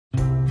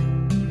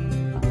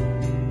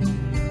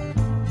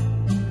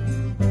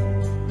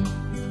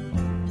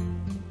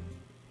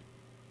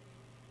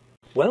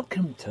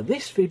Welcome to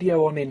this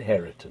video on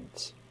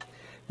inheritance.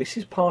 This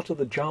is part of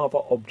the Java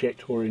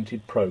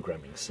Object-Oriented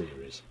Programming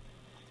series.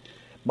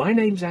 My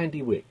name's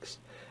Andy Wicks,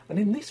 and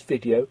in this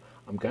video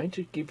I'm going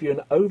to give you an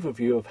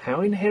overview of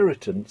how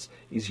inheritance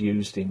is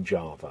used in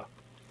Java.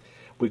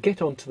 We'll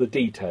get on to the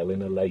detail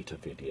in a later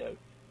video.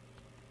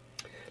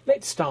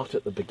 Let's start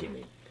at the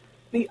beginning.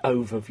 The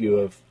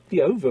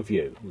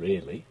overview,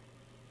 really.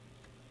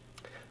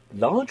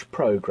 Large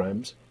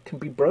programs can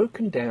be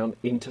broken down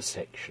into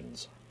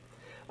sections,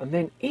 and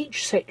then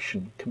each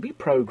section can be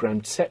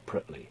programmed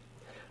separately,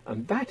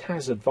 and that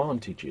has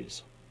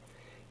advantages.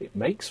 It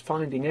makes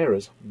finding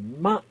errors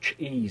much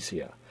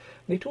easier,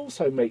 and it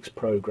also makes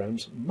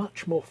programs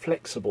much more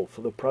flexible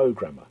for the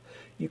programmer.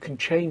 You can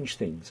change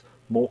things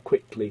more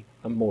quickly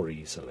and more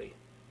easily.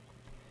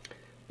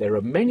 There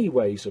are many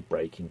ways of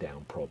breaking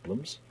down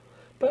problems,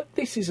 but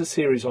this is a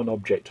series on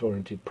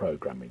object-oriented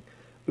programming,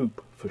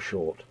 OOP for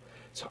short,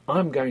 so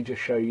I'm going to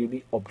show you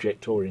the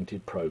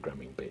object-oriented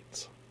programming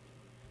bits.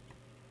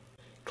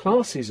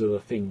 Classes are the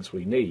things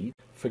we need.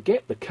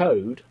 Forget the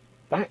code,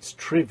 that's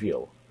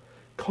trivial.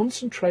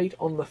 Concentrate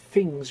on the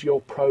things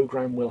your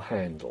program will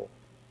handle.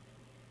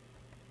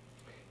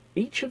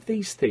 Each of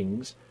these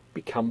things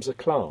becomes a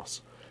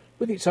class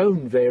with its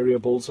own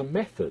variables and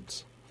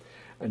methods,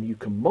 and you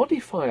can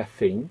modify a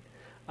thing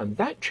and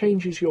that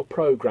changes your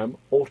program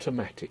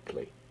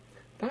automatically.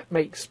 That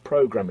makes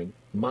programming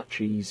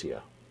much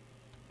easier.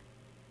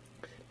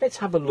 Let's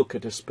have a look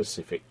at a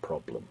specific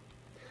problem.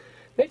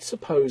 Let's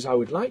suppose I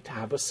would like to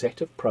have a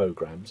set of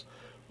programs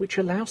which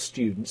allow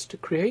students to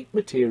create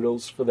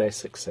materials for their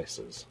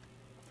successors.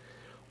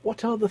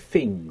 What are the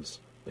things,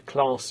 the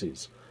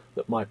classes,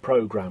 that my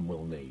program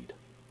will need?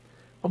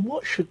 And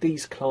what should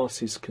these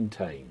classes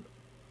contain?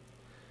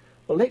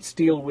 Well, let's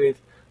deal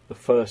with the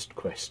first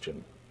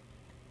question.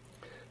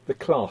 The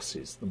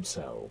classes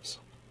themselves.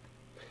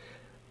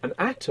 An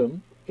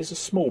atom is a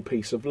small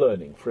piece of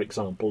learning, for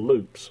example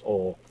loops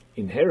or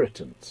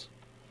inheritance.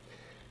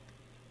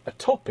 A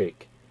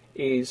topic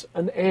is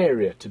an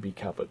area to be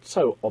covered,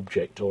 so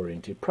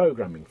object-oriented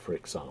programming, for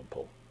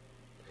example.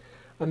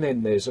 And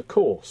then there's a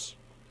course,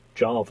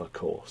 Java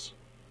course.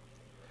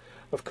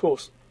 Of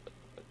course,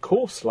 a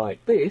course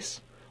like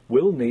this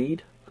will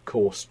need a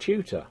course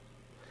tutor.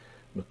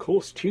 And a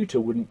course tutor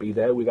wouldn't be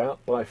there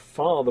without by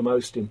far the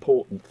most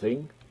important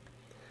thing,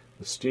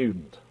 the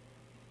student.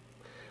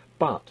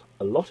 But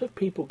a lot of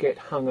people get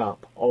hung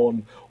up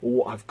on,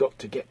 oh, I've got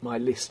to get my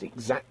list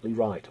exactly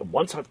right, and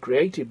once I've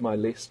created my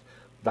list,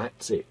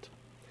 that's it.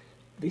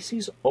 This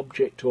is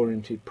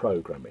object-oriented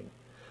programming.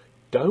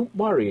 Don't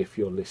worry if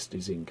your list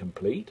is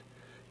incomplete.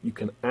 You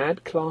can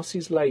add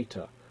classes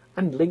later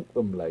and link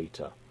them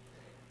later.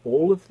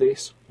 All of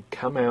this will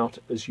come out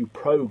as you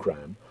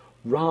program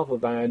rather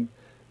than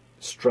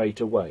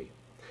straight away.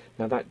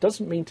 Now that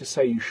doesn't mean to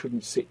say you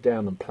shouldn't sit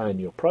down and plan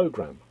your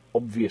program.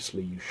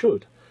 Obviously you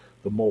should.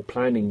 The more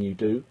planning you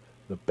do,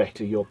 the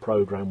better your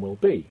program will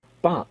be.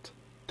 But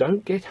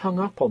don't get hung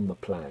up on the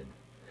plan.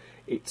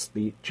 It's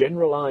the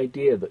general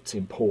idea that's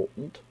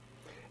important.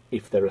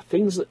 If there are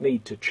things that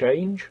need to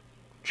change,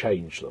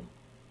 change them.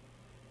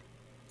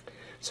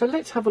 So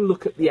let's have a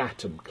look at the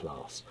atom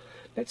class.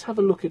 Let's have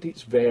a look at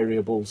its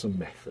variables and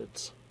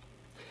methods.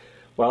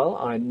 Well,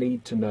 I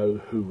need to know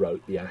who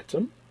wrote the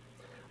atom.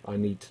 I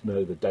need to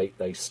know the date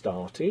they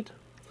started,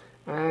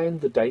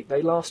 and the date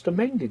they last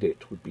amended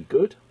it would be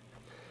good.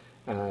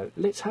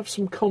 Let's have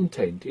some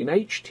content in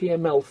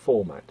HTML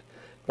format.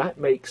 That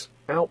makes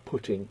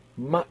outputting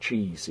much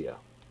easier.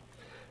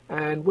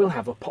 And we'll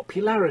have a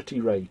popularity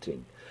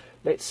rating.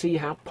 Let's see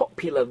how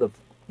popular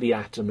the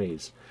atom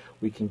is.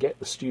 We can get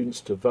the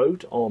students to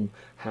vote on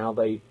how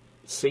they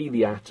see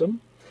the atom,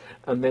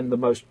 and then the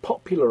most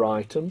popular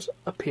items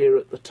appear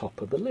at the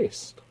top of the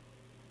list.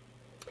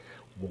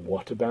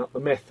 What about the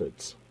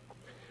methods?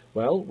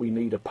 Well, we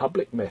need a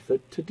public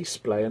method to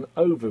display an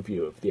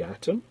overview of the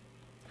atom.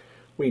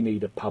 We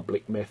need a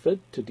public method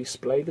to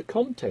display the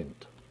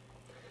content.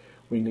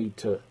 We need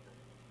to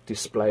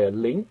display a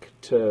link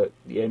to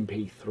the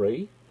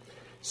MP3,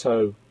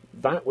 so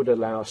that would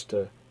allow us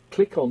to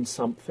click on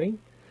something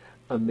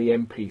and the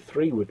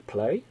MP3 would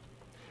play.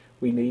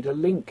 We need a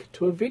link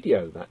to a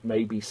video. That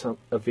may be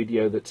a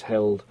video that's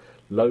held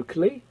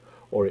locally,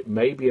 or it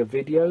may be a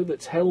video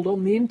that's held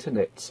on the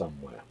internet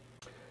somewhere.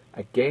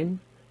 Again,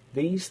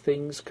 these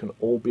things can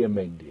all be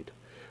amended.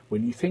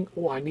 When you think,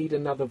 oh, I need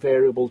another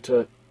variable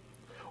to,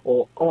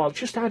 or oh, I'll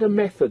just add a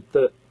method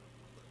that,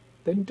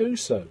 then do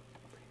so.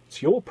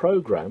 It's your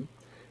program.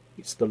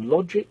 It's the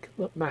logic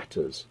that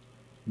matters,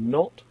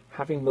 not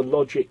having the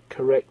logic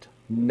correct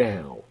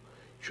now.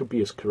 It should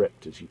be as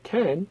correct as you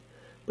can,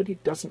 but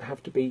it doesn't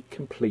have to be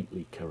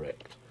completely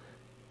correct.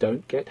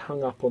 Don't get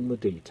hung up on the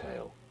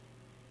detail.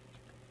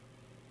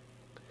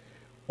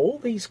 All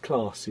these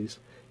classes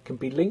can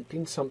be linked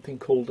in something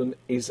called an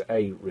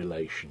is-a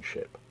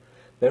relationship.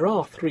 There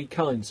are three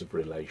kinds of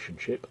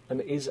relationship,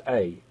 and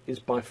is-a is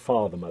by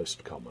far the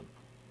most common.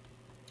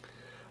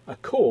 A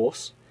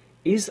course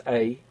is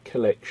a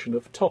collection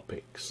of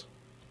topics.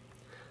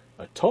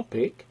 A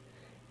topic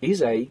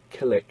is a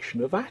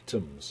collection of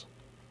atoms.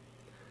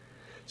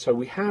 So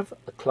we have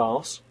a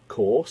class,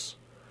 course,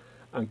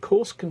 and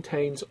course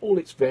contains all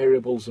its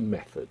variables and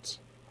methods.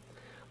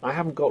 I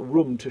haven't got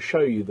room to show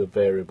you the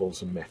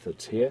variables and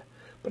methods here,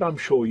 but I'm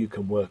sure you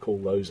can work all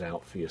those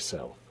out for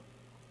yourself.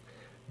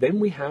 Then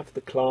we have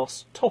the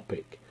class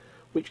topic,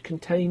 which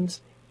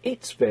contains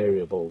its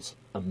variables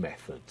and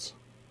methods.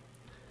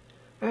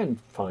 And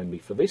finally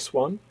for this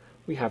one,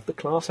 we have the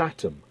class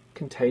atom,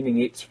 containing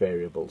its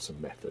variables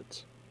and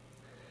methods.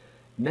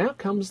 Now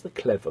comes the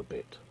clever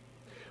bit.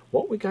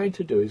 What we're going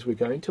to do is we're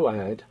going to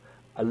add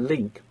a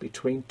link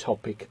between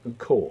topic and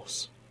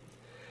course.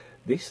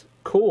 This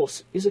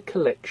course is a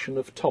collection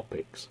of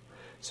topics,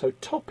 so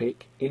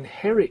topic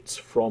inherits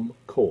from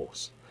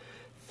course.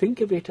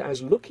 Think of it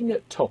as looking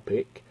at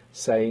topic,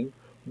 saying,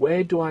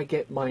 where do I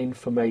get my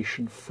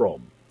information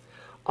from?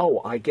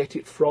 Oh, I get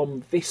it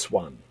from this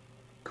one,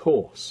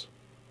 course.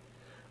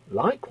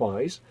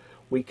 Likewise,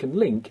 we can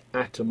link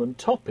atom and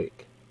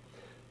topic.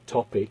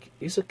 Topic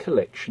is a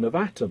collection of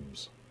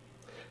atoms.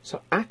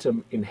 So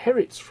atom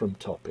inherits from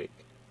topic.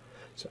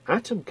 So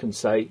atom can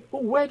say,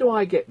 well, where do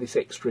I get this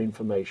extra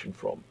information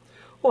from?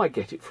 Well, I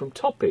get it from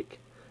topic,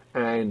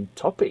 and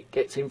topic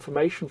gets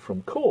information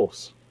from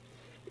course.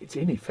 It's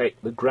in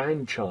effect the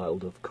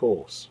grandchild of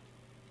course.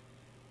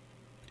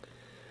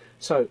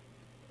 So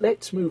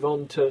let's move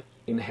on to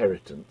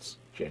inheritance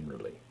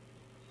generally.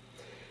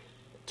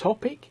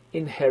 Topic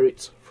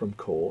inherits from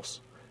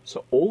course,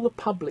 so all the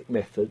public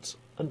methods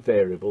and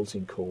variables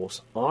in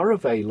course are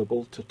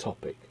available to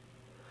topic.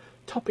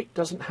 Topic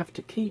doesn't have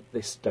to keep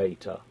this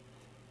data,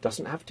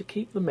 doesn't have to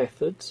keep the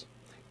methods,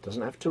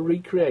 doesn't have to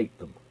recreate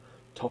them.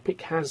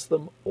 Topic has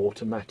them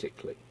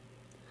automatically.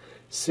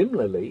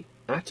 Similarly,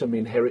 atom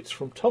inherits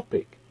from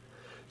topic,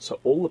 so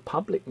all the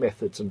public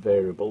methods and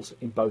variables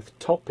in both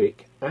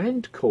topic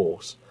and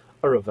course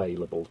are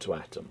available to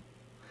atom.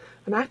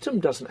 An atom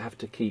doesn't have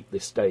to keep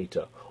this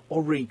data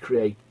or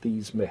recreate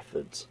these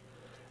methods.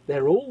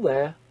 They're all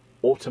there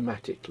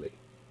automatically.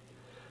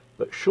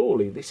 But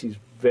surely this is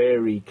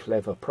very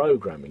clever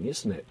programming,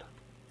 isn't it?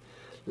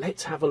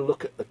 Let's have a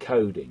look at the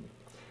coding.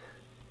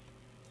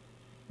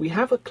 We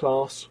have a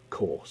class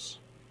course,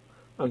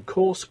 and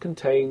course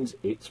contains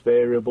its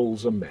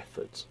variables and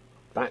methods.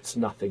 That's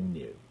nothing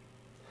new.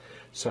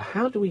 So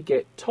how do we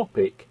get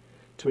topic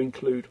to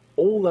include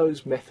all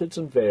those methods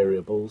and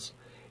variables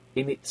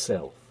in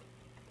itself?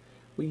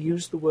 We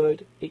use the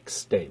word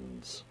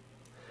extends.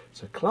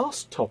 So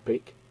class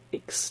topic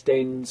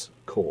extends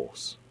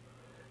course.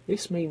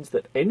 This means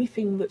that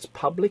anything that's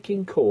public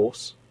in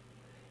course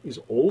is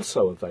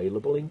also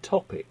available in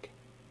topic.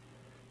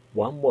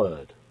 One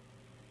word.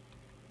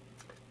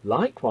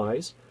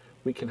 Likewise,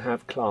 we can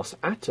have class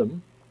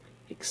atom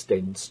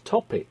extends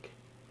topic.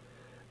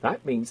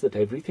 That means that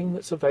everything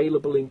that's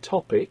available in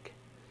topic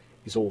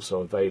is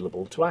also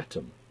available to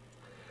atom.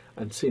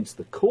 And since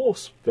the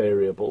course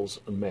variables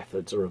and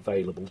methods are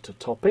available to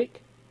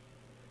topic,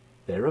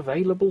 they're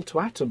available to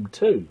atom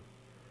too.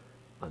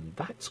 And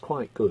that's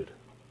quite good.